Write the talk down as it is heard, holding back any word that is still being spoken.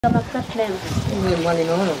අත්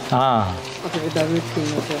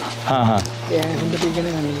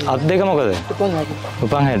දෙක මොකද?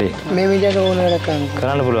 උපන් හැටි. මේ විදිහට ඕන වැඩක්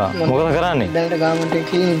කරන්න පුළුවන්. මොකද කරන්නේ? දැනට ගාමන්ට් එකේ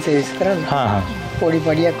ක්ලීනින් සර්විස් කරන්නේ. පොඩි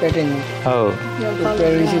පඩියක් වැටෙන්නේ. ඔව්.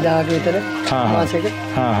 රුපියල් 20000ක විතර මාසෙක.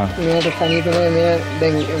 මෙයාට සනීපව මෙයා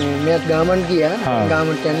දැන් මෙයාත් ගාමන්ට් ගියා.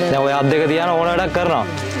 ගාමන්ට් යන්නේ. දැන් ඔය අත් දෙක තියාන ඕන වැඩක් කරනවා.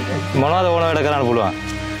 මොනවද ඕන වැඩ කරන්න පුළුවන්?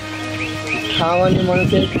 සාමාන්‍ය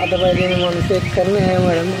මිනිස්සෙක් අතපය දෙන මිනිස්සෙක් කරන හැම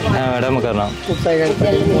වැඩම කරනවා. උත්සාහ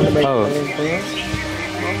කරලා මොන බයි.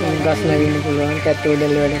 ගස් නැගින්න පුළුවන්, කැට්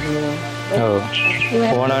වලට වැඩ පුළුවන්. ඔව්.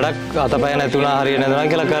 ඕන වැඩක් අතපය නැතුණා හරියන්නේ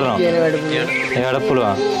නැතුණා කියලා කරනවා. කියන වැඩ පුළුවන්. ඒ වැඩ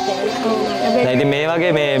පුළුවන්. දැන් ඉතින් මේ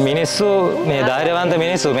වගේ මේ මිනිස්සු මේ ධෛර්යවන්ත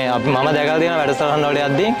මිනිස්සු මේ මම දැකලා තියෙන වැඩසටහන් වල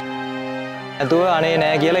යද්දී නැතුව අනේ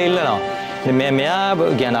නෑ කියලා ඉල්ලනවා. ඉතින් මෙයා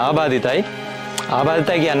කියන්නේ ආබාධිතයි.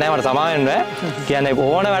 ආබාධිතයි කියන්නේ මට සමා වෙන්න කියන්නේ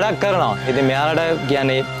ඕන වැඩක් කරනවා. ඉතින් මෙයාලට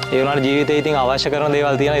කියන්නේ ඒ වුණාට ජීවිතේ ඉතින් අවශ්‍ය කරන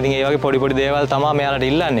දේවල් තියෙනවා. ඉතින් ඒ වගේ පොඩි පොඩි දේවල් තමයි මෙයාලට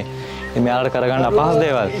ඉල්ලන්නේ. ඉතින් මෙයාලට කරගන්න අපහසු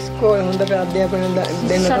දේවල්. ඉස්කෝලේ හොඳට අධ්‍යාපනය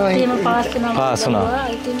දෙන්න තමයි. පාස් වුණා.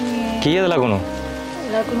 කීයද ලකුණු?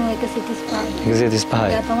 ලකුණු 135.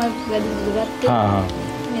 135. ඒක තමයි වැඩි දුරට.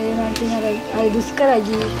 මේ වන්තින අය දුෂ්කර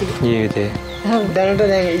ජීවිතේ. දැනට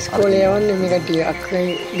දැන් ඉස්කෝලේ යවන්නේ මේ කට්ටිය අක්කයි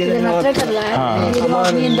ගෙදරනවා.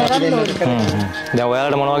 දැන්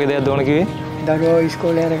ඔයාලට මොන වගේ දේවල්ද ඕන කිව්වේ? දරුවෝ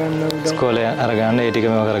ඉස්කෝලේ අරගන්න උදව්. ඉස්කෝලේ අරගන්න ඒ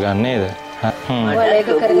ටිකම කරගන්න නේද? ඔයාලා ඒක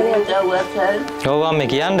කරගෙන යන්න. ඔව් අම්මේ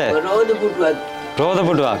කියන්නේ. රෝද පුටුවක්. රෝද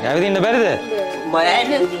පුටුවක්. ඇවිදින්න බැරිද? බලන්න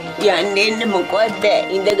යන්නේ මොකද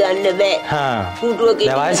ඉඳ ගන්න බෑ. පුටුවක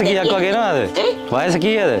දැන් වයස කීයක් වගේ නේද? වයස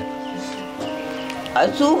කීයද?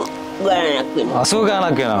 80 ගණනක් වෙනවා. 80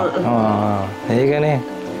 ගණනක් වෙනවා. ඒකනේ.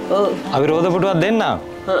 ඔව්. අපි රෝද පුටුවක් දෙන්නම්.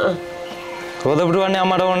 රෝද පුටුවන්නේ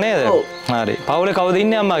අම්මට ඕනේ නේද? හරි. පවුලේ කවුද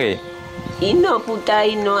ඉන්නේ අම්මගේ? ඉන්නවා පුතා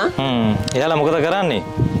ඉන්නවා. එයාලා මොකද කරන්නේ?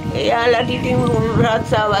 එයාලා ඉතින්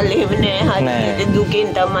රස්සාවල් එහෙම නෑ. හරි දුකෙන්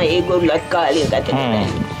තමයි ඒගොල්ලෝ කාලය ගත කරන්නේ.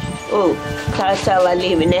 ඔව්. රස්සාවල්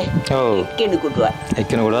එහෙම නෑ. ඔව්.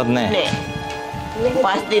 එක්කෙනෙකුටවත් නෑ. නෑ.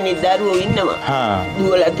 5 දෙනෙක් දරුවෝ ඉන්නවා.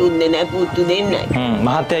 දුවලා 3 දෙනෙක් පුතු දෙන්නයි.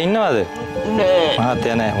 මහත්තයා ඉන්නවද? නෑ.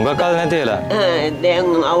 මහත්තයා නෑ. හුඟක් කාලේ නැති වෙලා. දැන්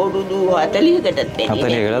අවුරුදු 40කටත් වැඩි.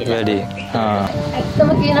 40කටත් වැඩි. ඇත්තම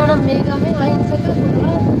කියනවා නම් මේ ගමේ අහිංසක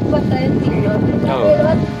පුතත් අය තියෙනවා.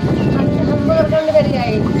 ඒවත් හම්බ කරගන්න බැරි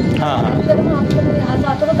අය. ඇත්තටම අපිට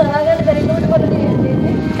අතට දාගන්න බැරි කමට වල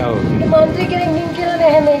තියෙන්නේ. ඔව්. මන්ත්‍රී කෙනෙක් කියලා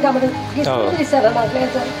නැහැ මේ ගමට. කිසිම ඉස්සරහක්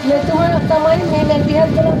නැහැ. මෙතුමා තමයි මේ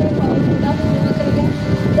මැදිහත් කරලා මේ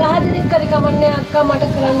දහදිනෙක කරි කමන්නේ අක්කා මට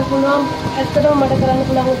කරන්න පුළුවන් ඇත්තටම මට කරන්න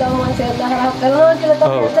පුළුවන් උදව් මම 1000ක් කරනවා කියලා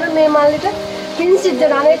තමයි අතර මේ මල්ලිට පින් සිද්ධ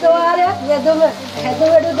අනේක වාරයක් වැදුම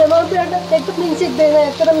හැදවැඩ දෙමව්පියන්ට එක්ක පින් සිද්ධ වෙන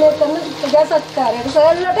ඇත්තටම මේ කරන ප්‍රජාසත්කාරයට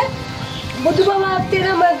සරලට බුදුබවත් තියෙන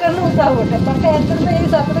මම කරන උදව්වට මට ඇත්තටම ඒ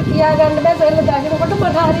සතුට කියා ගන්න බෑ සරල දාගෙනකොට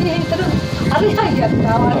මට හරිය හිතට හරි හයියක්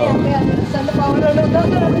ආවා නේ අපේ අදසන්න පවුලට උදව්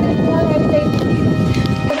කරන්නේ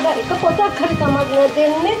ඒක පොතක් හරි තමක්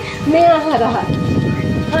දෙන්නේ මේ ආහාරහ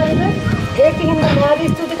හරිද ඒකින් මාරි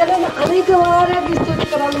ස්තුති කරන අනික වාරයක් ස්තුති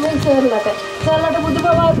කරන්න මේ සර්ලට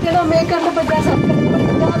බුදුබවත් කියනවා මේ කරන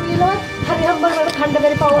ප්‍රජාසත්කාරය කියලා හරි හම්බකට ඛණ්ඩ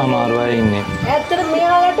බැරි පවුල අමාරුවයි ඉන්නේ ඇත්තට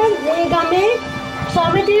මෙයාලට මේ ගමේ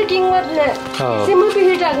සමිතියකින්වත් නෑ සිම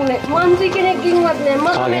පිහිටක් නෑ මන්ත්‍රී කෙනෙක්කින්වත් නෑ මම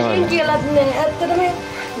කියලාත් නෑ ඇත්තට මේ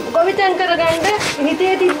ගොවිතැන් කරගන්න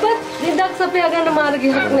හිතේ තිබ්බත් නිදක් සපයා ගන්න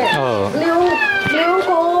මාර්ගයක් නෑ ලියුම්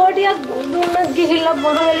කෝටියක් දුන්නත් ගිහිල්ලා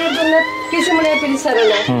මහවැලිය දුන්නත් කිසිම නෑ පිළිසර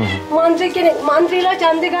නෑ මන්ත්‍රී කෙනෙක් මන්ත්‍රීලා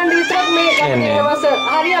ඡන්දෙ ගන්න විතරක් මේ ගන්නවස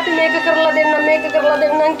හරි අපි මේක කරලා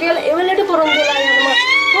දෙන්නම් කියලා එවලට පොරොන්දු වෙලා යනවා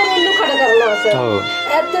පොරොන්දු කඩ කරනවා සර්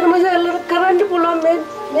ඇත්තටම සර් කරන්න පුළුවන්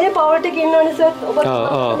මේ පවර්ට ඉන්නවනේ සර් ඔබ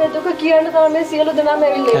මේ දුක කියන්න තමයි මේ සියලු දෙනාම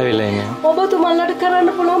ඇවිල්ලා ඉන්නේ ඔබතුමන්ලට කරන්න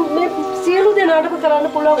පුළුවන් මේ සියලු දෙනාටම කරන්න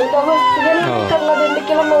පුළුවන් උදව් කරලා දෙන්න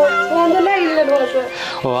කියලා මම හොඳලා ඉල්ලනවා සර්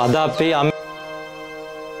ඔව් අද අපි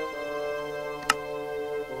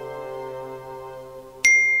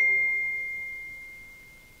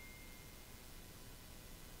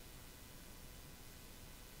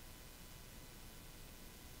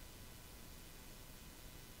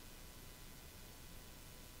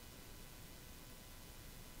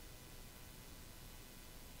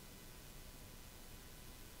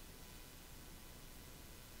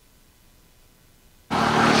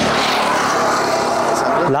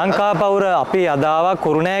ලංකා පවුර අපි අදාවක්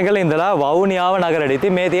කුරුණෑගල ඉඳලා වවුනියාව නගරයට.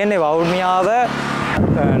 ඉතින් මේ තියෙන්නේ වවුනියාව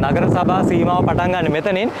නගර සභා සීමාව පටන් ගන්න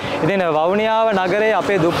මෙතනින්. ඉතින් වවුනියාව නගරේ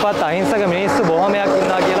අපේ දුප්පත් අහිංසක මිනිස්සු බොහොමයක්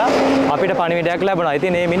ඉන්නවා කියලා අපිට පණිවිඩයක් ලැබුණා.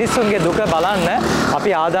 ඉතින් මේ මිනිස්සුන්ගේ දුක බලන්න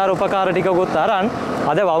අපි ආධාර උපකාර ටිකකුත් අරන්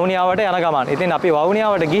අද වවුනියාවට යන ගමන්. ඉතින් අපි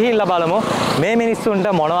වවුනියාවට ගිහිල්ලා බලමු මේ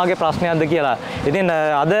මිනිස්සුන්ට මොන වගේ ප්‍රශ්නයක්ද කියලා. ඉතින්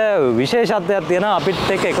අද විශේෂත්වයක් තියෙනවා අපිත්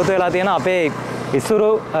එක්ක එකතු වෙලා තියෙන අපේ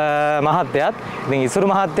ඉසුරු මහත්තයාත්. ඉතින් ඉසුරු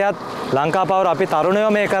මහත්තයාත් ලංකා පවර අපි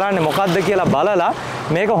තරුණයෝ මේ කරන්නේ මොකද්ද කියලා බලලා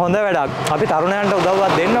මේක හොඳ වැඩක්. අපි තරුණයන්ට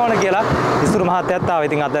උදව්වක් දෙන්න ඕන කියලා ඉසුරු මහත්තයාත් ආවා.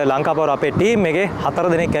 ඉතින් අද ලංකා පවර අපේ ටීම් එකේ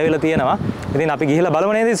 4 දෙනෙක් ඇවිල්ලා තියෙනවා. ඉතින් අපි ගිහිල්ලා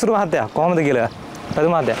බලමු නේද ඉසුරු මහත්තයා කොහොමද කියලා. පැදු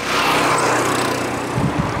මහත්තයා.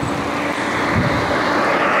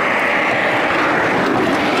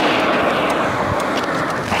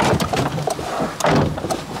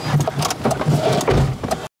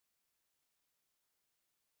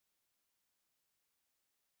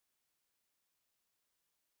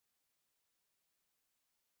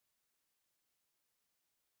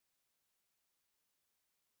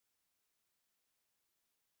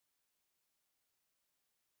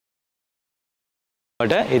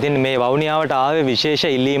 ඉතින් මේ වවුනියාවට ආවේ විශේෂ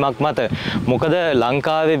ඉල්ලීමක් මත. මොකද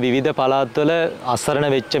ලංකාවේ විවිධ පළාත්වල අසරණ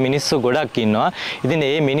වෙච්ච මිනිස්සු ගොඩක් ඉන්නවා. ඉතින්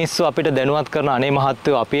මේ මිනිස්සු අපිට දැනුවත් කරන අනේ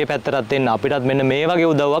මහත්තයෝ අපේ පැත්තටත් එන්න අපිටත් මෙන්න මේ වගේ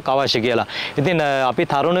උදව්වක් අවශ්‍ය කියලා. ඉතින් අපි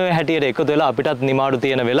තරුණයෝ හැටියට එකතු වෙලා අපිටත් නිමාඩු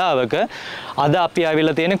තියෙන වෙලාවක අද අපි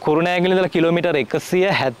ආවිල්ලා තියෙන කුරුණෑගල ඉඳලා කිලෝමීටර්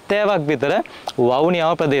 170ක් විතර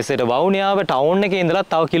වවුනියාව ප්‍රදේශයට. වවුනියාව ටවුන් එකේ ඉඳලා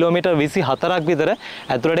තව කිලෝමීටර් 24ක් විතර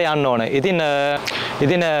ඇතුළට යන්න ඕන.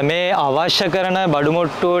 ඉතින් මේ අවශ්‍ය කරන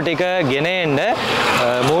බඩුමුට්ටුව ටික ගෙන එන්න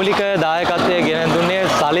මූලික දායකත්වය ගෙන දුන්නේ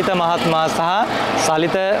සලිත මහත්මයා සහ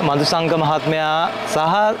සලිත මදුසංක මහත්මයා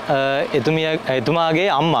සහ එතුමාගේ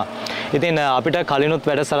අම්මා. ඉතින් අපිට කලිනුත්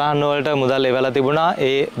වැඩසටහන් වලට මුදල් එවලා තිබුණා.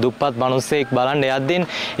 ඒ දුප්පත් මිනිස්සෙක් බලන්න යද්දී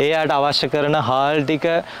එයාට අවශ්‍ය කරන හාල් ටික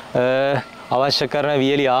අවශ්‍ය කරන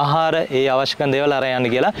වියලි ආහාර ඒ අවශ්‍ය කරන දේවල් අරන් යන්න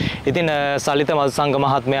කියලා. ඉතින් සලිත මදුසංග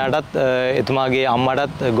මහත්මයාටත් එතුමාගේ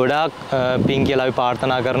අම්මටත් ගොඩාක් පින් කියලා අපි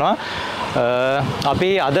ප්‍රාර්ථනා කරනවා.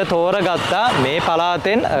 අපි අද තෝරගත්තා මේ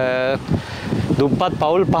පළාතෙන් දුප්පත්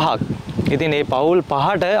පවුල් 5ක්. ඉතින් මේ පවුල්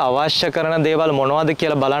 5ට අවශ්‍ය කරන දේවල් මොනවද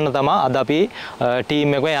කියලා බලන්න තමයි අද අපි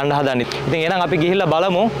ටීම් එකේ යන්න හදන්නේ. ඉතින් එහෙනම් අපි ගිහිල්ලා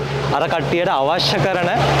බලමු අර කට්ටියට අවශ්‍ය කරන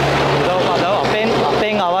උදව්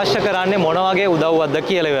අපෙන් අවශ්‍ය කරන්නේ මොන වගේ උදව්වක්ද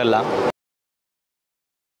කියලා ඉවරලා.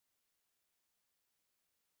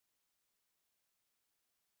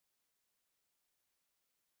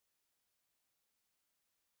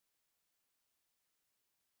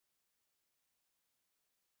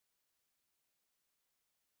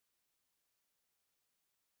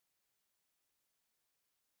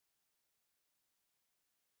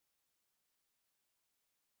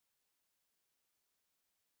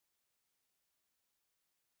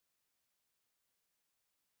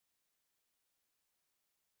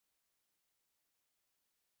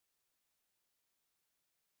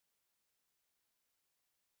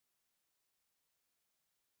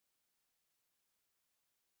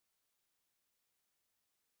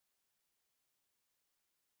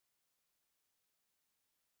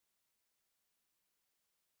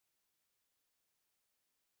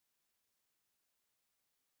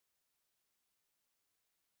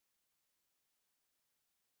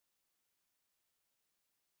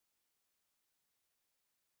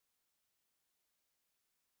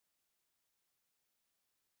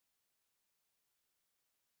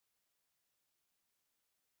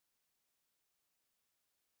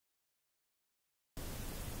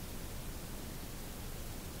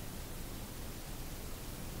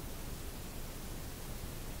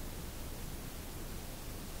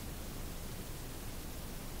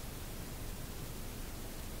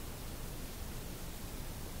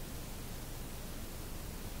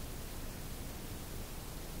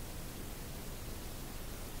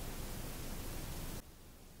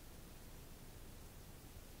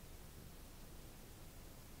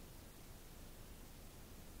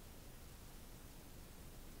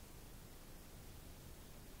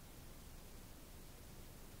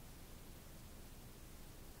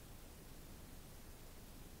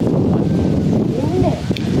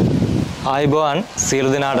 ආයිබෝන් සියලු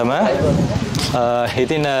දෙනාටම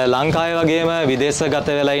ඉතින් ලංකාවේ වගේම විදේශගත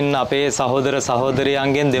වෙලා ඉන්න අපේ සහෝදර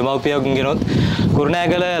සහෝදරියන්ගෙන් දෙමව්පියන්ගෙනුත්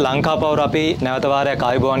කුරුණෑගල ලංකා පවර අපි නැවත වාරයක්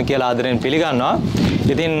ආයිබෝන් කියලා ආදරෙන් පිළිගන්නවා.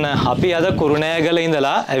 ඉතින් අපි අද කුරුණෑගල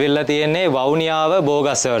ඉඳලා ඇවිල්ලා තියෙන්නේ වවුනියාව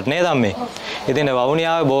බෝගස්සවට නේද අම්මේ? ඉතින්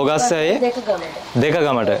වවුනියාව බෝගස්සයේ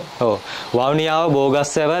දෙකගමට. ඔව්. වවුනියාව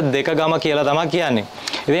බෝගස්සව දෙකගම කියලා තමයි කියන්නේ.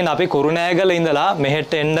 ඉතින් අපි කුරුණෑගල ඉඳලා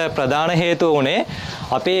මෙහෙට එන්න ප්‍රධාන හේතුව උනේ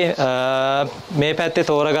අපි මේ පැත්තේ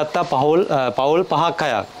තෝරගත්ත පවුල් 5ක්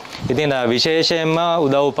අයක්. ඉතින් විශේෂයෙන්ම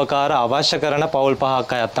උදව් උපකාර අවශ්‍ය කරන පවුල්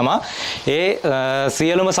 5ක් අයක් තමයි ඒ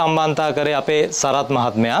සියලුම සම්බන්ධතා කරේ අපේ සරත්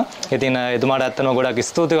මහත්මයා. ඉතින් එතුමාට ඇත්තම ගොඩක්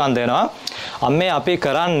ස්තුතිවන්ත වෙනවා. අම්මේ අපි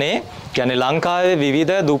කරන්නේ කියන්නේ ලංකාවේ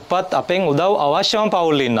විවිධ දුප්පත් අපෙන් උදව් අවශ්‍යම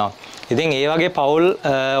පවුල් ඉන්නවා. ඉතින් ඒ වගේ පවුල්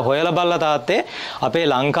හොයලා බලලා තාත්තේ අපේ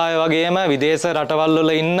ලංකාවේ වගේම විදේශ රටවල්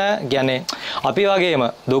වල ඉන්න කියන්නේ අපි වගේම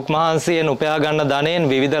දුක් මහන්සියෙන් උපයා ගන්න ධනෙන්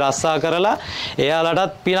විවිධ රස්සා කරලා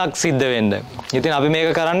එයාලටත් පිනක් සිද්ධ වෙන්න. ඉතින් අපි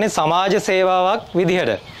මේක කරන්නේ සමාජ සේවාවක්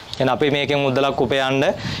විදිහට. එහෙනම් අපි මේකෙන් මුදලක් උපයන්න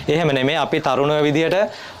එහෙම නෙමෙයි අපි තරුණයෝ විදිහට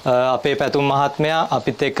අපේ පැතුම් මහත්මයා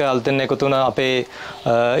අපිත් එක්ක අලුතෙන් එකතු වුණ අපේ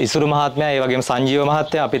ඉසුරු මහත්මයා ඒ වගේම සංජීව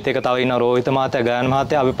මහත්තයා අපිත් එක්ක තව ඉන්න රෝහිත මහත්තයා ගායන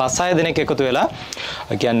මහත්තයා අපි 5-6 දෙනෙක් එකතු වෙලා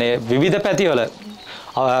කියන්නේ විවිධ පැතිවල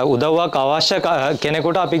උදව්වක් අවශ්‍ය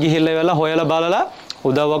කෙනෙකුට අපි ගිහිල්ලා වෙලා හොයලා බලලා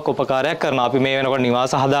උදව්වක් උපකාරයක් කරනවා. අපි මේ වෙනකොට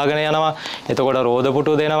නිවාස හදාගෙන යනවා. එතකොට රෝද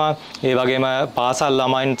පුටු දෙනවා. ඒ වගේම පාසල්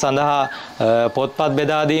ළමයින් සඳහා පොත්පත්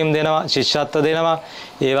බෙදා දීම් දෙනවා. ශිෂ්‍යත්ව දෙනවා.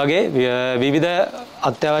 ඒ වගේ විවිධ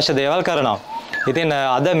අත්‍යවශ්‍ය දේවල් කරනවා. ඉතින්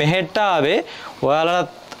අද මෙහෙට ආවේ ඔයාලට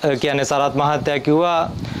කියන්නේ සරත් මහත්තයා කිව්වා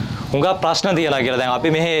හුඟක් ප්‍රශ්න තියලා කියලා. දැන් අපි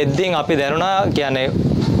මෙහෙ එද්දීන් අපි දැනුණා කියන්නේ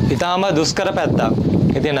ඊටාම දුෂ්කර පැත්තක්.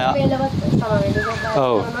 ඉතින්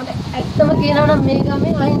ඔව් ඇත්තම කියනවා නම් මේ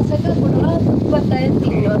ගමේ අහිංසක ගොඩාක් දුප්පත් අය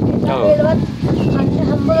ඉන්නවා. ඒලවත්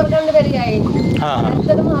හම්බ කරගන්න බැරි අය ඉන්නවා.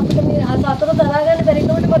 ඇත්තටම අපිට මේ අතර දරා ගන්න බැරි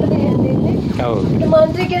කමට මට තේරෙන්නේ. ඔව්.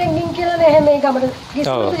 මන්ත්‍රී කෙනෙක්ගෙන් කියලා නැහැ මේ ගමට.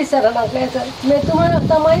 කිසිදු ඉස්සරහක් නැහැ. මෙතුමා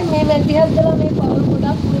තමයි මේ මැදිහත් දලා මේ පවුල්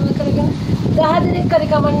ගොඩක් පුරුදු කරගෙන 10 දිනක්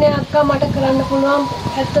හරි කමන්නේ අක්කා මට කරන්න පුළුවන්.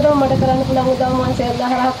 ඇත්තටම මට කරන්න පුළුවන් උදව් මම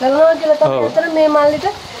සෙල්ලහරක් කරනවා කියලා තමයි ඇත්තට මේ මල්ලිට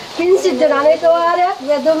පින් සිද්ධ අනේක වාරයක්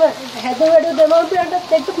වැදුම හැදවැඩු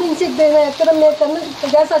දෙමව්පියන්ටත් එක්ක පින් සිද්ධ වෙනවා. ඇත්තට මේ කරන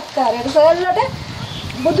ප්‍රජා සත්කාරයට සෙල්ලට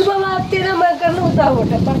බුදුබවත් තියෙන මම කරන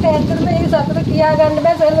උදව්වට. මට ඇත්තට මේක සතුට කියා ගන්න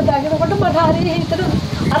බෑ. සෙල්ල දාගෙනකොට මට හරිය හිතට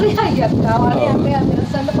හරි හයියක් ආවා. අපේ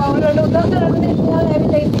අමරසන්න පවුල් වල උදව් කරන්නේ ඔයාලා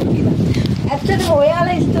ඇවිල්ලා ඉන්නේ කියලා. ඇත්තට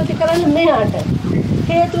ඔයාලා ස්තුති කරන්න මෙයාට.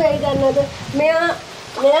 හේතුව ඇයි දන්නවද?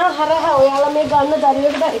 මෙයා හරහා ඔයාලා මේ ගන්න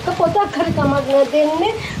දරුවෙකුට එක පොතක් හරි කමක් නෑ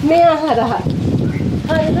දෙන්නේ මෙයා හරහා.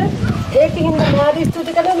 හරිද? ඒකින් මාරි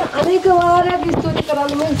ස්තුති කරන අනේක වාරයක් ස්තුති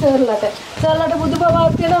කරන්න මේ සර්ලට. සර්ලට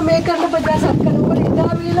බුදුබවත් කියන මේ කරන ප්‍රජාසත් කරනකොට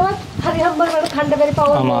ඉඳා වීලවත් හරි හම්බවල කණ්ඩ බැරි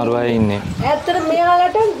පවුල් අමාරුවයි ඉන්නේ. ඇත්තට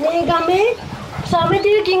මෙයාලට මේ ගමේ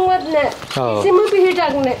සමිතියකින්වත් නැහැ. කිසිම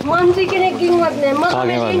පිහිටක් නැහැ. මන්ත්‍රී කෙනෙක්කින්වත්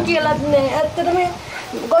නැහැ. මම කියලාත් නැහැ. ඇත්තට මේ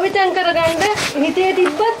ගොවිතැන් කරගන්න හිතේ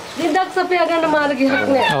තිබ්බත් දින්දක් සපයා ගන්න මාර්ගයක්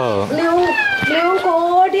නැහැ. ලියුම්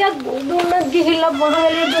කෝටියක් දුන්නත් ගිහිල්ලා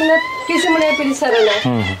මහවැලිය දුන්නත් කිසිම නෑ පිළිසර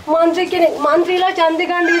නැහැ. මන්ත්‍රීලා ඡන්දෙ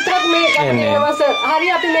ගන්න විතරක් මේ කරනවා සර්.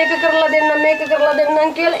 හරි අපි මේක කරලා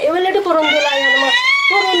දෙන්නම් කියලා එවලට පොරොන්දු වෙලා යනවා.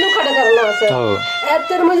 පොරොන්දු කඩ කරනවා සර්.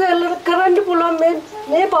 ඇත්තටම සර් කරන්න පුළුවන්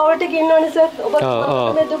මේ පවර්ට ඉන්නවනේ සර්. ඔබ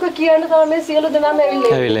මේ දුක කියන්න තමයි මේ සියලු දෙනාම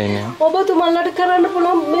ඇවිල්ලා ඉන්නේ. ඔබතුමන්ලට කරන්න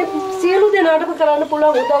පුළුවන් මේ සියලු දෙනාටම කරන්න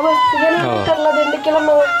පුළුවන් උදව් කරලා දෙන්න කියලා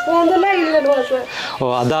මම හොඳලා ඉල්ලනවා සර්.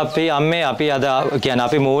 ඔව් අද අපි අම්මේ අපි අද කියන්නේ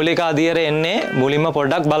අපි මූලික අධීර එන්නේ මුලින්ම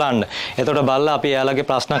පොඩ්ඩක් බලන්න. එතකොට බලලා අපි එයාලගේ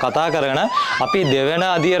ප්‍රශ්න කතා කරගෙන අපි දෙවෙනි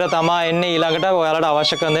අධීර තමයි එන්නේ ඊළඟට ඔයාලට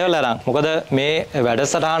අවශ්‍ය කරන දේවල් අරන්. මොකද මේ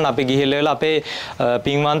වැඩසටහන අපි ගිහිල්ලා වෙලා අපේ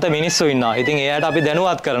පින්වන්ත මිනිස්සු ඉන්නවා. ඉතින් එයාට අපි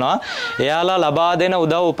දැනුවත් කරනවා. එයාලා ලබා දෙන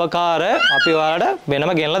උදව් උපකාර අපි ඔයාලට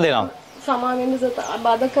වෙනම ගෙනලා දෙනවා. සමාවෙන්න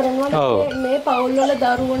බාධා කරනවා මේ පවුල් වල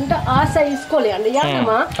දරුවන්ට ආසයි ඉස්කෝලේ යන්න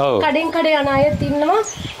යනවා. කඩෙන් කඩ යන අයත් ඉන්නවා.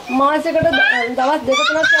 මාසෙකට දවස්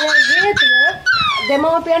 2-3ක් යන හේතුව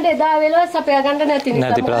දෙමව්පියන්ට එදා වෙලාව සපයා ගන්න නැති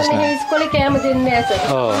නිසා. මේ ඉස්කෝලේ කෑම දෙන්නේ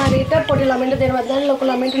නැහැ. හරියට පොඩි ළමයින්ට දෙනවා දැන්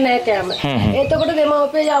ලොකු ළමයින්ට නෑ කෑම. එතකොට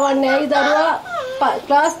දෙමව්පිය යවන්නේ නැහැ. දරුවා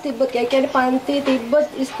ක්ලාස් තිබ්බ කියන්නේ පන්ති තිබ්බ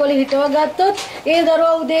ඉස්කෝලේ හිටව ගත්තොත් ඒ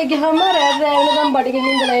දරුවා උදේ ගිහම රෑ වෙනකම් බඩගින්න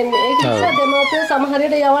ඉඳලා එන්නේ. ඒක නිසා දෙමව්පිය සමහර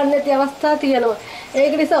විට යවන්නේ නැති අවස්ථා තියෙනවා.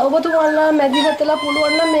 ඒක නිසා ඔබතුමාලා මැදිහත්ලා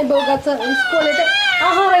පුළුවන් නම් මේ බෝගත් ඉස්කෝලේට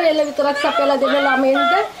ආහාර වේල විතරක් සපයලා දෙන්න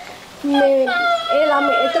ළමයින්ට මේ ඒ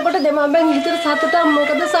ළමයි එතකොට දෙමාපියන් හිතට සතුටක්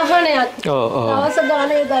මොකද සහනයක්. දවස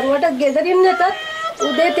ගානේ දරුවට ගෙදරින් නැතත්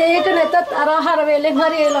උදේ තේක නැතත් ආහාර වේලෙන්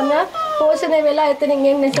හරි ඒ ළමයා පෝෂණය වෙලා එතනින්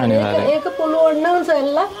එන්නේ නැහැ. ඒක පුළුවන් නම්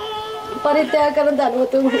සෙල්ලා පරිත්‍යාග කරන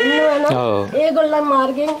දරුවතුන් ඉන්නවා නම් ඒගොල්ලන්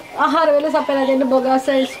මාර්ගෙන් ආහාර වේල සපයලා දෙන්න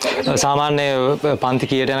බොගාස ඉස්කෝලේ. සාමාන්‍ය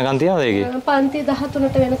පන්ති කීයට යනකම් තියනවද ඒකේ? පන්ති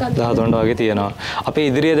 13ට වෙනකම් 13ට වගේ තියෙනවා. අපි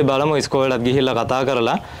ඉදිරියේදී බලමු ඉස්කෝලේට ගිහිල්ලා කතා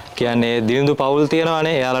කරලා කියන්නේ දිනුදු පවුල්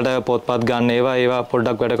තියෙනවානේ. එයාලට පොත්පත් ගන්න ඒවා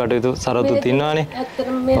පොඩ්ඩක් වැඩ කටයුතු සරතුත් ඉන්නවානේ.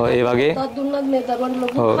 ඇත්තටම මේ ඒ වගේ දුන්නත් මේ දරුවන්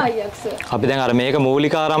ලොකු හයියක් සර්. අපි දැන් අර මේක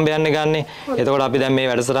මූලික ආරම්භයන්නේ ගන්නෙ. එතකොට අපි දැන් මේ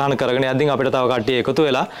වැඩසටහන කරගෙන යද්දී අපිට තව කට්ටිය එකතු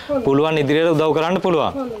වෙලා පුළුවන් ඉදිරියට උදව් කරන්න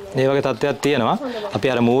පුළුවන්. ඒ වගේ තත්ත්වයක් තියෙනවා. අපි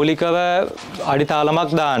අර මූලිකව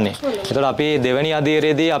අඩිතාලමක් දාන්නේ. ඒතකොට අපි දෙවෙනි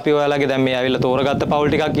අධීරයේදී අපි ඔයාලගේ දැන් මේ ඇවිල්ලා තෝරගත්ත පවුල්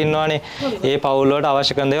ටිකක් ඉන්නවානේ. ඒ පවුල් වලට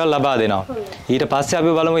අවශ්‍ය කරන දේවල් ලබා දෙනවා. ඊට පස්සේ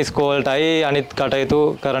අපි බලමු ඉස්කෝලේටයි අනිත් කටයුතු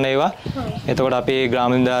කරන ඒවා. එතකොට අපි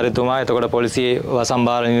ග්‍රාම නිලධාරීතුමා, එතකොට පොලිසිය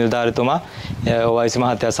වසම්භාර නිලධාරීතුමා ඔවයිසි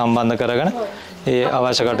මහත්තයා සම්බන්ධ කරගෙන ඒ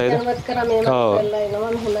අවශ්‍ය කටයුතු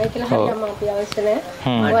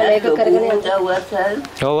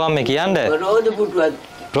ඔව් මේ කියන්නේ රෝද පුටුවක්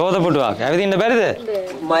රෝද පුටුවක් ඇවිදින්න බැරිද?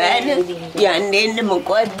 මම යන්නේ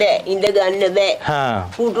මොකවත් බෑ ඉඳ ගන්න බෑ. හා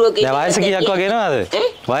පුටුවක දැන් වයස කීයක් වගේ නේද?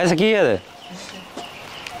 වයස කීයද?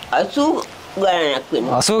 80 ගණනක්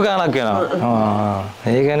වෙනවා. 80 ගණනක් වෙනවා.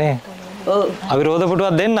 ඒකනේ. ඔව්. අපි රෝද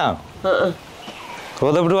පුටුවක් දෙන්නම්.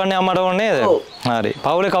 රෝද පුටුවන්නේ අම්මට ඕනේ නේද? හරි.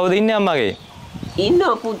 පවුලේ කවුද ඉන්නේ අම්මගේ?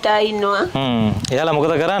 ඉන්නවා පුතා ඉන්නවා. එයාලා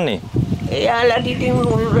මොකද කරන්නේ? එයාලට ඉතින්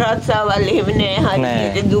රස්සාවල් එහෙම නෑ.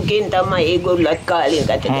 හරියට දුකෙන් තමයි ඒගොල්ලෝ කාලය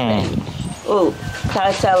ගත කරන්නේ. ඔව්.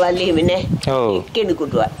 රස්සාවල් එහෙම නෑ. ඔව්.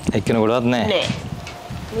 එක්කෙනෙකුටවත් නෑ. නෑ.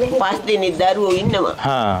 5 දෙනෙක් දරුවෝ ඉන්නවා.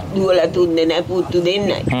 හා. දුවලා 3 දෙනා පුතු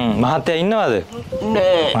දෙන්නයි. මහත්තයා ඉන්නවද?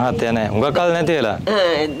 නෑ. මහත්තයා නෑ. උඟ කල් නැති වෙලා.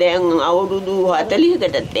 දැන් අවුරුදු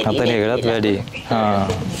 40කටත් වැඩි. 40කටත් වැඩි. හා.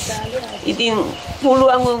 ඉතින්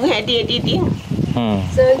පුළුවන් උන් හැටියට ඉතින්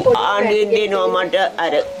ආණ්ඩුවෙන් දෙනවා මට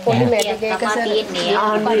අර පොඩි මැඩික් එක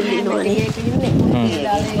ආණ්ඩුවෙන්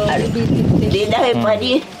දෙදාවේ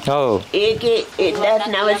පඩිය. ඔව්. ඒකේ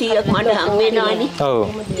 1900ක් මට හම් වෙනවනේ. ඔව්.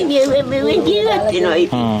 ඉතින් මේ ජීවත් වෙනවා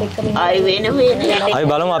ඉතින්. ආයි වෙන. අපි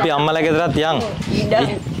බලමු අපි අම්මලා ගෙදරත් යන්.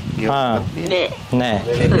 හා. නෑ.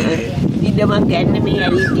 ඉඩමක් ගන්න මේ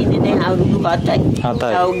ඇවිත් ඉන්නේ දැන් අවුරුදු 7යි. 7යි.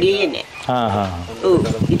 තව ගේ නෑ. හා. ඔව්.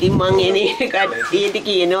 ඉතින් මං එනේ කට්ටියට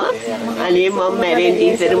කියනවා අනේ මම මැරෙන්න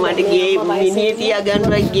ඉස්සර මට ගේ මිනිහ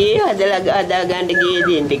තියාගන්නවා ගේ හදා ගන්න ගේ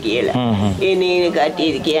දෙන්න කියලා. එනේ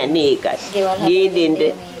කට්ටියට කියන්නේ ඒකයි. ගේ දෙන්න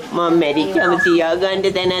මම මැරිච්චම තියාගන්න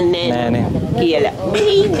තැනක් නෑ කියලා.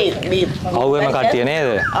 මේ ඉන්නේ මේ අවුවෙම කට්ටිය නේද?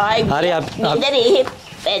 හරි අපි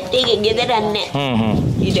පැත්තේ ගෙදරක් නෑ.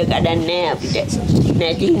 ඉඩ කඩන්නේ අපිට.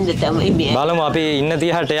 නැති හින්දා තමයි මේ. බලමු අපි ඉන්න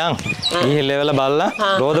 30ට යන්. ගිහින් ලෙවල බලලා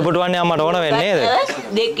රෝද පුටුවන්නේ අම්මට ඕන වෙන්නේ නේද?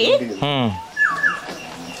 දෙකේ.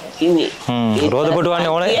 ඉන්නේ. රෝද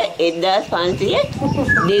පුටුවන්නේ ඕන 1500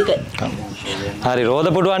 දෙක. හරි රෝද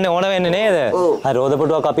පුටුවන්නේ ඕන වෙන්නේ නේද? හරි රෝද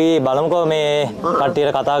පුටුවක් අපි බලමුකෝ මේ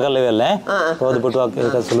කට්ටියට කතා කරලා ඉවරලා ඈ. රෝද පුටුවක්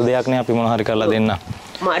ඒක සුළු දෙයක් නේ අපි මොන හරි කරලා දෙන්න.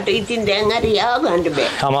 මට ඉතින් දැන් හරි යා ගන්න බෑ.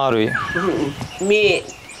 අමාරුයි.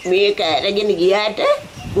 මේක අරගෙන ගියාට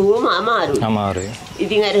බොහොම අමාරුයි.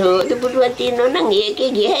 ඉතින් අර රෝද පුටුවක් තියෙනවා නම් ඒකේ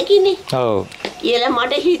ගිය හැකිනේ. ඔව්. කියලා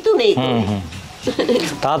මට හිතුනේ.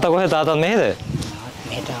 තාත්තා කොහෙද? තාත්තා නේද?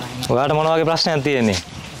 ඔයාලට මොන වගේ ප්‍රශ්නයක් තියෙන්නේ?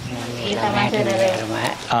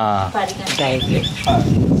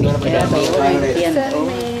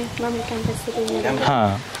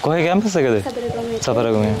 කොහේ කැම්පස් එකද?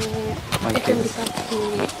 සබරගමේ.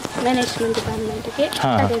 मैनेजमेंट डिपार्टमेंट के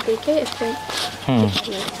अदालती के इसमें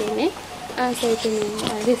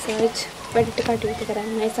रिसर्च एडिट कटिट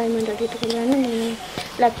कराना असाइनमेंट एडिट कराना मैं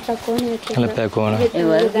लैपटॉप कोने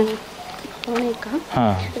का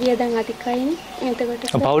වියදම් අධිකයිනේ. එතකොට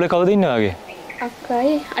පවුලේ කවුද ඉන්නේ වගේ?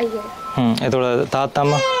 අක්කයි අයියයි. එතකොට තාත්තා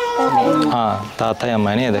අම්මා? තාත්තයි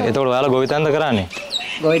අම්මයි නේද? එතකොට ඔයාලා ගොවිතැන්ද කරන්නේ?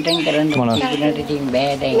 ගොවිතැන් කරන්න මොනවද ඉතින්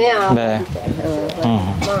බෑ දැන්. බෑ.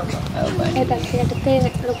 ඒකට තේ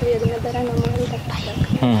ලොකු වියදම් දරන මොනවද තාත්තක්.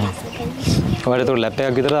 ඔයාලට උඩ ලැප්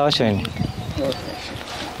එකක් විතර අවශ්‍ය වෙන්නේ.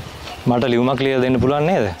 මට ලියුමක් ලියලා දෙන්න පුළුවන්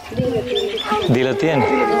නේද? දීලා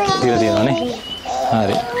තියෙනවනේ.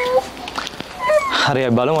 හරි. හරි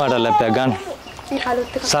බලමු ආට ලැප් එකක් ගන්න.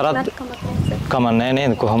 සරත් කමන්නේ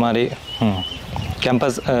නේද කොහොම හරි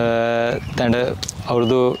කැම්පස් තැන්ඩ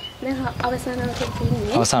අවුරුදු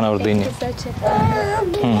අවසාන අවුරුදු ඉන්නේ.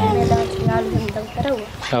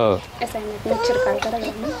 ඔව්.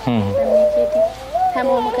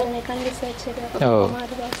 හැමෝම කරන එක රිසර්ච් එක. ඔව්.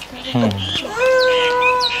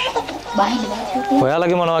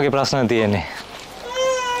 ඔයාලගේ මොන වගේ ප්‍රශ්න තියෙන්නේ?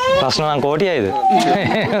 ප්‍රශ්න නම් කෝටියයිද?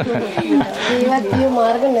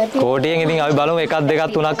 කෝටියෙන් ඉතින් අපි බලමු එකක් දෙකක්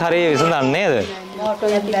තුනක් හරි විසඳන්න නේද?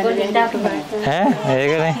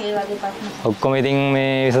 ඒකනේ. ඔක්කොම ඉතින්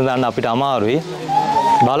මේ විසඳන්න අපිට අමාරුයි.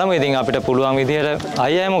 බලමු ඉතින් අපිට පුළුවන් විදියට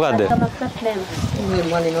අයියා මොකද්ද?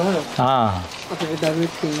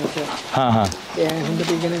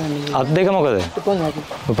 අත් දෙක මොකද?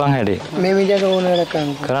 උපන් හැටි. මේ විදියට ඕන වැඩක්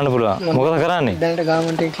කරන්න පුළුවන්. මොකද කරන්නේ? දැනට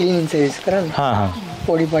ගාමන්ට් එකේ ක්ලීනින් සර්විස් කරන්නේ.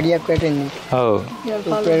 පොඩි පඩියක් වැටෙන්නේ. ඔව්.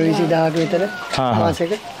 රුපියල් 20000ක විතර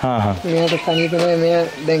මාසෙක. මෙයාට තනියම මෙයා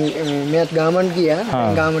දැන් මෙයාත් ගාමන්ට් ගියා.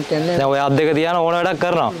 ගාමන්ට් යන්නේ. දැන් ඔය අත් දෙක තියාන ඕන වැඩක්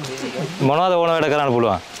කරනවා. මොනවද ඕන වැඩ කරන්න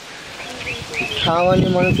පුළුවන්? සාමාන්‍ය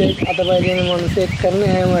මිනිස්සෙක් අතපය දෙන මිනිස්සෙක් කරන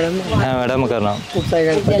හැම වැඩම කරනවා. උත්සාහ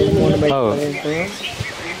කරලා මොන බයික්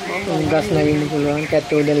ගස් නගින්න පුළුවන්, කැට්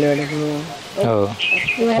උඩල් වැඩ පුළුවන්. ඔව්.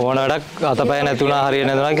 ඕන වැඩක් අතපය නැතුණා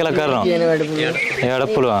හරියන්නේ නැතුණා කියලා කරනවා. කියන වැඩ පුළුවන්. ඒ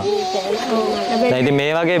වැඩ පුළුවන්. දැන් ඉතින්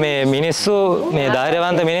මේ වගේ මේ මිනිස්සු මේ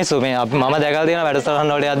ධෛර්යවන්ත මිනිස්සු මේ මම දැකලා තියෙන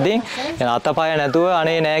වැඩසටහන් වලට යද්දී අතපය නැතුව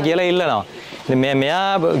අනේ නෑ කියලා ඉල්ලනවා. ඉතින්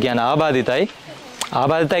මෙයා කියන්නේ ආබාධිතයි.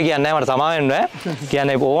 ආබාධිතයි කියන්නේ මට සමා වෙන්න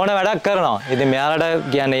කියන්නේ ඕන වැඩක් කරනවා. ඉතින් මෙයාලට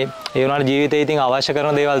කියන්නේ ඒ වුණාට ජීවිතේ ඉතින් අවශ්‍ය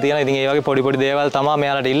කරන දේවල් තියෙනවා. ඉතින් ඒ වගේ පොඩි පොඩි දේවල් තමයි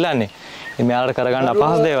මෙයාලට ඉල්ලන්නේ. ඉතින් මෙයාලට කරගන්න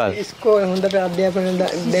අපහසු දේවල්. ඉස්කෝලේ හොඳට අධ්‍යාපනය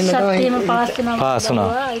දෙන්න තමයි පාස් වුණා.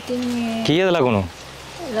 කීයද ලකුණු?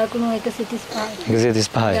 ලකුණු 135.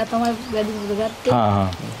 135. යා තමයි වැඩි දුර ගත්තේ.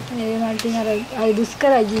 ඒ වුණාට ඉතින් අර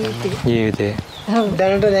දුෂ්කර ජීවිතේ.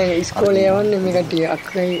 දැනට දැන් ඉස්කෝලේ යවන්නේ මේ කට්ටිය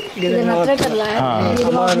අක්කයි ගෙදර නතර කරලා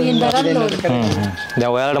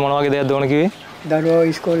දැන් ඔයාලට මොන වගේ දේවල්ද ඕන කිව්වේ? දරුවෝ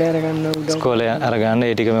ඉස්කෝලේ අරගන්න උදව්. ඉස්කෝලේ අරගන්න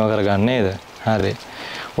ඒ ටික මේව කරගන්න නේද? හරි.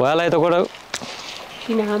 ඔයාලා එතකොට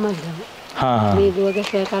නාමල්ගම. මේ දුවගේ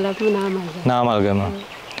සේකලපු නාමල්ගම. නාමල්ගම.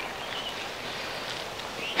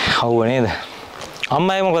 හවුව නේද?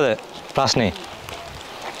 අම්මයි මොකද ප්‍රශ්නේ?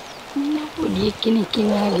 පොඩි කෙනෙක්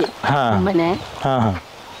ඉන්නාගේ. මම නෑ.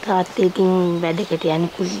 තාත්තේ ඉතින් වැඩකට යන්න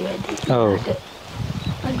කුලි වැඩ. ඔව්.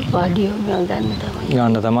 අඩුපාඩිය ගන්න තමයි.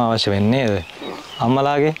 ගන්න තමයි අවශ්‍ය වෙන්නේ නේද?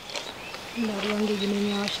 අම්මලාගේ? දරුවන්ගේ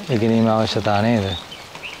ඉගෙනීම අවශ්‍යතාව නේද?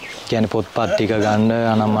 කියන්නේ පොත්පත් ටික ගන්න,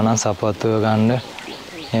 අනම්මනම් සපත්තු ගන්න.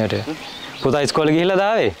 ඒකට. පුතා ඉස්කෝලේ ගිහිල්ලාද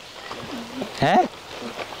ආවේ? ඈ?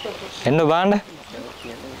 එන්න බාන්න.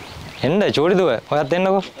 එන්න චෝඩි දුව. ඔයත්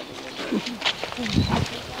එන්නකෝ.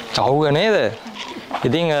 චවුව නේද?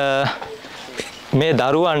 ඉතින් මේ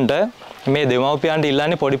දරුවන්ට මේ දෙමව්පියන්ට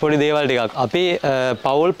ඉල්ලන්නේ පොඩි පොඩි දේවල් ටිකක්. අපි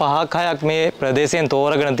පවුල් 5ක් 6ක් මේ ප්‍රදේශයෙන්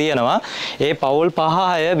තෝරගෙන තියෙනවා. ඒ පවුල්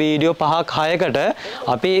 5-6 වීඩියෝ 5ක් 6කට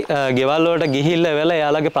අපි ගෙවල් වලට ගිහිල්ලා වෙලා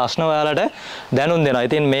එයාලගේ ප්‍රශ්න ඔයාලට දැනුම් දෙනවා.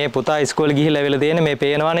 ඉතින් මේ පුතා ඉස්කෝලේ ගිහිල්ලා වෙලා තියෙන්නේ මේ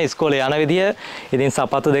පේනවනේ ඉස්කෝලේ යන විදිය. ඉතින්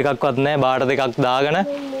සපත්තු දෙකක්වත් නැහැ. බාට දෙකක් දාගෙන.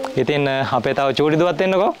 ඉතින් අපේ තව චූටි දුවත්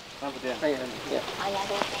එන්නකෝ.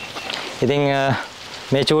 ඉතින්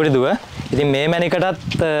මේ චූටි දුව ඉතින් මේ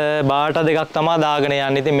මැනිකටත් බාට දෙකක් තමයි දාගෙන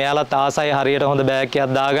යන්නේ. ඉතින් මෙයාලත් ආසයි හරියට හොඳ බෑග්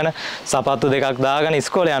එකක් දාගෙන සපත්තු දෙකක් දාගෙන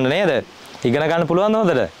ඉස්කෝලේ යන්න නේද? ඉගෙන ගන්න පුළුවන්ද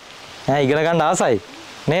හොඳට? ඉගෙන ගන්න ආසයි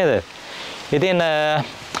නේද? ඉතින්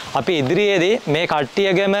අපි ඉදිරියේදී මේ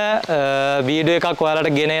කට්ටියගෙම වීඩියෝ එකක්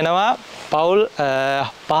ඔයාලට ගෙන එනවා. පවුල්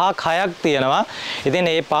 5ක් 6ක් තියෙනවා. ඉතින්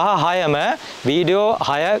මේ 5-6ම වීඩියෝ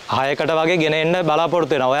 6කට වගේ ගෙන එන්න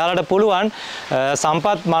බලාපොරොත්තු වෙනවා. ඔයාලට පුළුවන්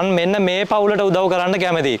සම්පත් මම මෙන්න මේ පවුලට උදව් කරන්න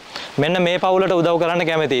කැමතියි. මෙන්න මේ පවුලට උදව් කරන්න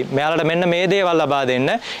කැමතියි. මෙයාලට මෙන්න මේ දේවල් ලබා දෙන්න.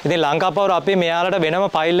 ඉතින් ලංකා පවුර අපි මෙයාලට වෙනම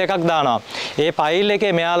ෆයිල් එකක් දානවා. ඒ ෆයිල්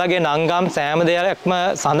එකේ මෙයාලගේ නංගම් සෑම දෙයක්ම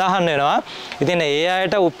සඳහන් වෙනවා. ඉතින් ඒ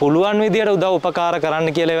අයට පුළුවන් විදියට උදව් උපකාර කරන්න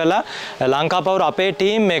කියලා වෙලා ලංකා පවුර අපේ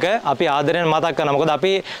ටීම් එක අපි ආදරෙන් මතක් කරනවා. මොකද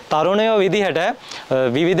අපි තරුණයෝ විදිහට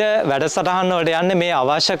විවිධ වැඩසටහන් වලට යන්නේ මේ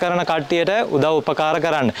අවශ්‍ය කරන කට්ටියට උදව් උපකාර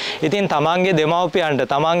කරන්න. ඉතින් තමන්ගේ දෙමව්පියන්ට,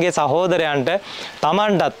 තමන්ගේ සහෝදරයන්ට,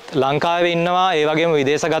 තමන්ටත් ලංකාවේ ඉන්නවා, ඒ වගේම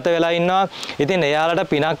විදේශගත වෙලා ඉන්නවා. ඉතින් එයාලට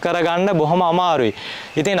පිනක් කරගන්න බොහොම අමාරුයි.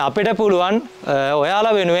 ඉතින් අපිට පුළුවන්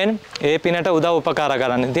ඔයාලා වෙනුවෙන් ඒ පිනට උදව් උපකාර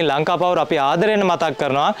කරන්න. ඉතින් ලංකා පවුර අපි ආදරෙන් මතක්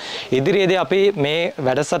කරනවා. ඉදිරියේදී අපි මේ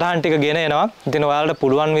වැඩසටහන් ටික ගෙන එනවා. ඉතින් ඔයාලට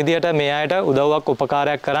පුළුවන් විදියට මේ අයට උදව්වක්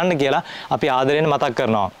උපකාරයක් කරන්න කියලා අපි ආදරෙන් මතක්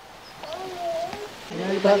කරනවා.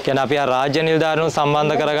 කියන්නේ අපි රාජ්‍ය නිලධාරීන්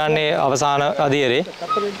සම්බන්ධ කරගන්නේ අවසාන අධීරේ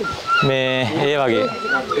මේ ඒ වගේ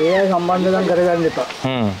ඒ සම්බන්ධකම් කරගන්න එපා.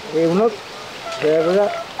 ඒ වුණොත් ඒකට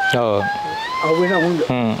ඔව් අවුවෙන හුඟ.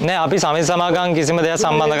 නෑ අපි සමිති සමාගම් කිසිම දෙයක්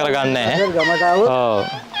සම්බන්ධ කරගන්නේ නැහැ. ගමට આવොත් ඔව්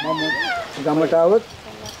ගමට આવොත්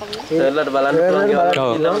සර්ලට බලන්න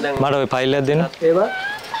පුළුවන් මට ඔය ෆයිල් එකක් දෙන්න. ඒවා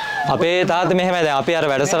අපේ තාත්තා මෙහෙමයි දැන් අපි අර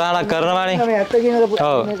වැඩසටහනක් කරනවානේ. මේ ඇත්ත කියන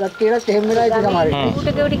මේ කට්ටියලත් එහෙම වෙලා ඉතින් සමහරවිට. උට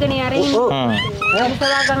ගෙවටිකනේ අරින්.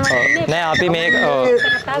 නෑ අපි මේක ඔව්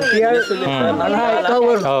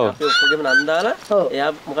ඔක්කොගෙම නන්දාලා එයා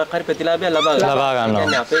මොකක් හරි ප්‍රතිලාභයක් ලබා ගන්නවා.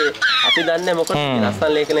 කියන්නේ අපි දන්නේ මොකද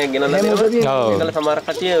ලස්සන ලේඛනයක් ගෙනල්ලා දෙනවා. ඒකල සමහර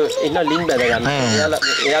කට්ටිය ඉන්න ලින්ක් බැද ගන්න.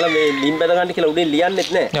 එයාලා මේ ලින්ක් බැද ගන්න කියලා උඩින් ලියන්නෙත්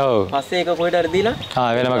නෑ. පස්සේ ඒක කොහෙට හරි දීලා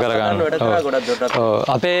වෙනම කරගන්න. ඔව්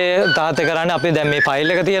අපේ තාත්තේ කරන්නේ අපි දැන් මේ ෆයිල්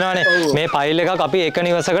එක තියෙනවා මේ ෆයිල් එකක් අපි එක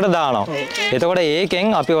නිවසකට දානවා. එතකොට ඒකෙන්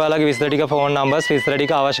අපි ඔයාලගේ විස්තර ටික ෆෝන් නම්බර්ස් විස්තර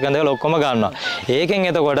ටික අවශ්‍ය කරන දේවල් ඔක්කොම ගන්නවා. ඒකෙන්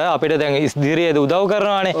එතකොට අපිට දැන් ඉදිරියේදී උදව්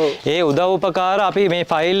කරනවානේ. ඒ උදව් උපකාර අපි මේ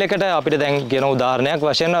ෆයිල් එකට අපිට දැන් කියන උදාහරණයක්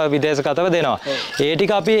වශයෙන් විදේශගතව දෙනවා. ඒ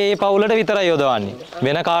ටික අපි ඒ පවුලට විතරයි යොදවන්නේ.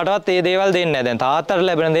 වෙන කාටවත් ඒ දේවල් දෙන්නේ නැහැ. දැන් තාත්තට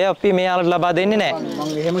ලැබෙන දේ අපි මෙයාලට ලබා දෙන්නේ නැහැ.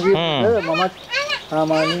 මම එහෙම කිව්වොත් මමත්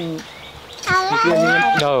සාමාන්‍යයෙන්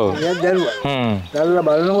ඔව්. එයා දැරුවා. දැල්ලා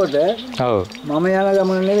බලනකොට ඔව්. මම යන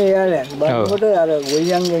ගමන නෙවෙයි එයා යන්නේ. බලනකොට අර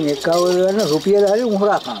ගොයියන්ගෙන් එක්කවල ගන්න රුපියල් හරි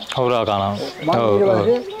උහුරා කනවා. හොරා කනවා. මම ඊට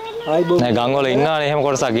පස්සේ ආයි බෝ නෑ ගම් වල ඉන්නවනේ එහෙම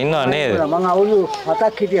කොටසක් ඉන්නව නේද? මම අවුරුදු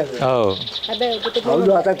 7ක් හිටියා. ඔව්.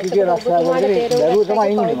 අවුරුදු 7ක් හිටිය රස්සාව කරේ දරුවෝ තමයි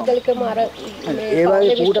ඉන්නේ මම. ඒ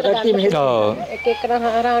වගේ කූට කට්ටිය මෙහෙ ඔව්. එක එකන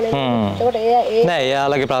හාරානේ. ඒකට ඒ නෑ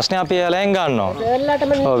එයාලගේ ප්‍රශ්නේ අපි එයාලෙන් ගන්නවා.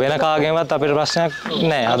 දෙල්ලටම ඔව් වෙන කාගෙන්වත් අපිට ප්‍රශ්නයක්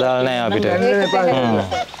නෑ අදාළ නෑ අපිට.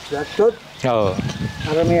 ගත්තොත් ඔව්.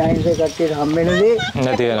 අර මේ අහිංසක කට්ටියට හම්බෙන්නේ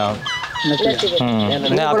නැති වෙනවා.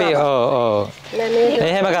 නෑ අපි ඔව්.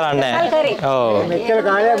 එහෙම කරන්නේ නෑ. ඔව්. මෙච්චර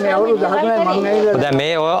කාලයක් මේ අවුරුදු 13යි මම ඇවිල්ලා දැන්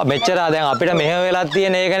මේ මෙච්චර දැන් අපිට මෙහෙම වෙලා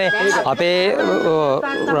තියෙන ඒකනේ අපේ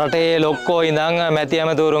රටේ ලොක්කෝ ඉඳන් මැති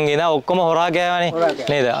ඇමතුරුන් ඉඳන් ඔක්කොම හොරා කෑවනේ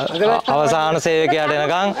නේද අවසාන සේවකයාට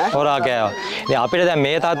එනකන් හොරා කෑවා. ඉතින් අපිට දැන්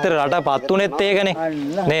මේ තත්ත්වෙට රටපත් උනේත් ඒකනේ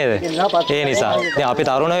නේද? ඒ නිසා ඉතින් අපි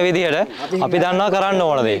තරුණ විදියට අපි දන්නවා කරන්න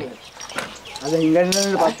ඕන දේ. අද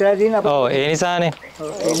ඉංග්‍රීසියෙන් පස්තරා තියෙන අපේ ඔව් ඒ නිසානේ.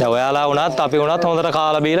 දැන් ඔයාලා වුණත් අපි වුණත් හොඳට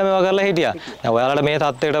කාලා බීලා මේවා කරලා හිටියා. දැන් ඔයාලට මේ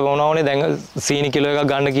තත්ත්වයට මොනවා වුනේ දැන් සීනි කිලෝ එකක්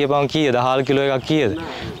ගන්න කියපන් කීයද? හාල් කිලෝ එකක් කීයද?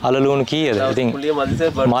 අල ලුණු කීයද? ඉතින්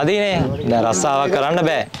මදිනේ. දැන් රස්සාවක් කරන්න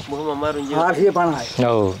බෑ. 450යි.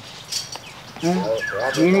 ඔව්.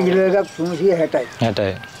 සීනි කිලෝ එකක් 360යි.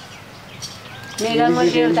 60යි. මේ ගම් වල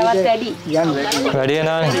තවත් වැඩි. යන්නේ. වැඩි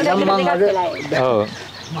වෙනවනේ. දැන් මම අද ඔව්.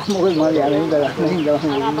 මොකද මම යන්නේ ඉඳලා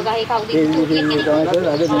අප ගහේ කවුද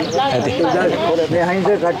මේ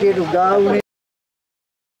අහිංසක කට්ටියට උදා වුණේ